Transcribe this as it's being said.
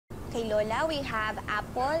kay Lola, we have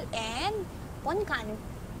apple and ponkan.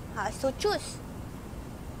 So choose.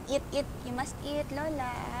 Eat. You must eat,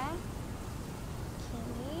 Lola.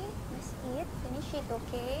 Okay, must eat. Finish it,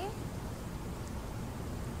 okay?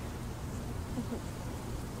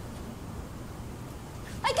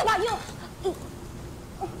 Ay, kabayo!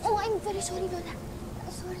 Oh, I'm very sorry, Lola.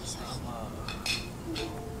 Sorry.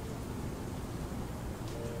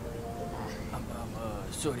 I'm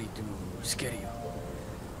sorry to scare you.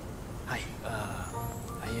 Hi,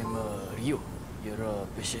 I am Rio, your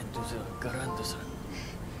patient sa Garandasan.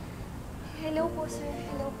 Hello po, sir.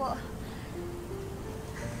 Hello po.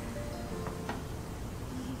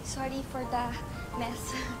 Sorry for the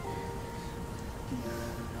mess.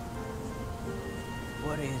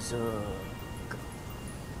 What is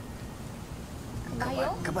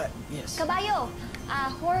Kabayo? Yes. Kabayo.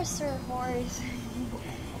 Horse, sir. Horse.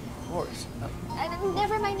 Horse.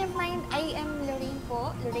 Never mind. I am Lorraine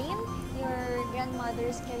po. Lorraine, your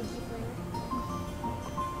grandmother's caregiver.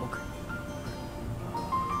 Okay.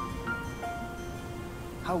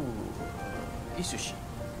 How is she?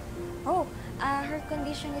 Oh, her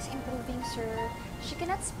condition is improving, sir. She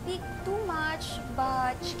cannot speak too much,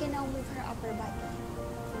 but she can now move her upper body.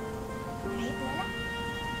 Right, Lola?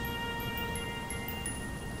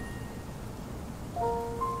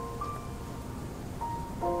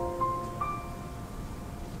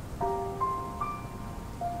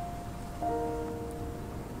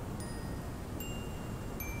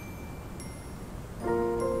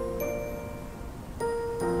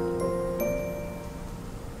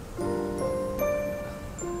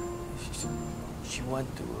 She want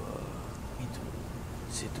to me to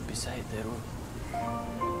sit beside her.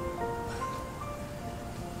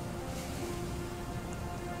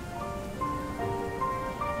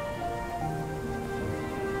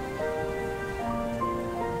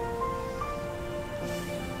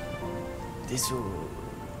 This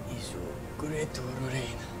is great,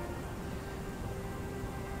 Lorraine.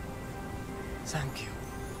 Thank you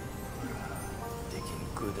for taking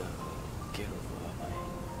good care of my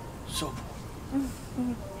soul.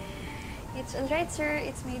 It's all right, sir.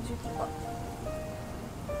 It's my duty po.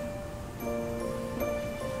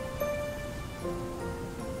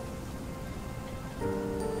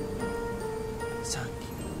 Thank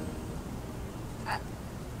you.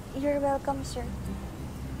 You're welcome, sir.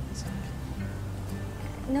 Thank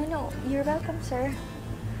you. No. You're welcome, sir.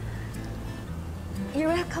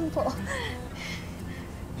 You're welcome po.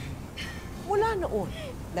 Mula noon,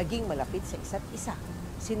 naging malapit sa isa't isa,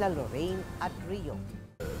 sina Lorraine at Rio.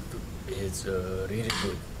 It's really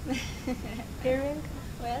good. You're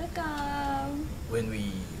welcome. When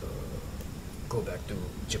we go back to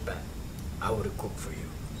Japan, I will cook for you.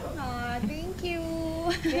 Aw, thank you.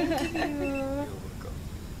 You're welcome.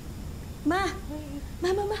 Ma!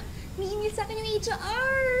 May email sa akin yung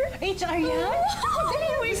HR. HR yan? Dali,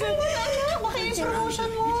 wait ka muna, anak. Baka yung promotion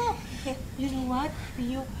mo. You know what,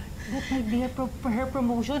 Rio? That might be her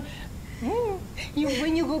promotion.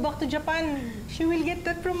 When you go back to Japan, she will get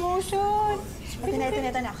that promotion. Ito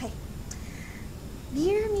na. Okay.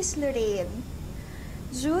 Dear Miss Lorraine,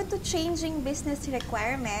 due to changing business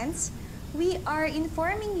requirements, we are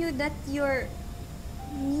informing you that your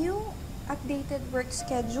new updated work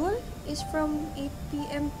schedule is from 8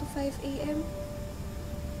 p.m. to 5 a.m.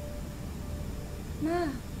 Ma,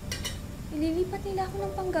 ililipat nila ako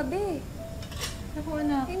ng panggabi. Ako,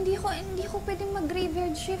 anak. Hindi ko pwedeng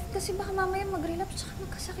mag-graveyard shift kasi baka mamaya mag-relapse tsaka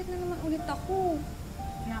magkasakit na naman ulit ako.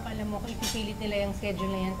 Anak, alam mo, kung ipipilit nila yung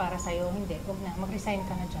schedule na yan para sa'yo, hindi. Huwag na. Mag-resign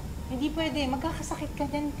ka na dyan. Hindi pwede. Magkakasakit ka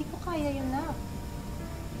dyan. Hindi ko kaya yun, na.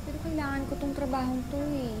 Pero kailangan ko tong trabahong to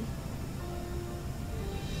eh.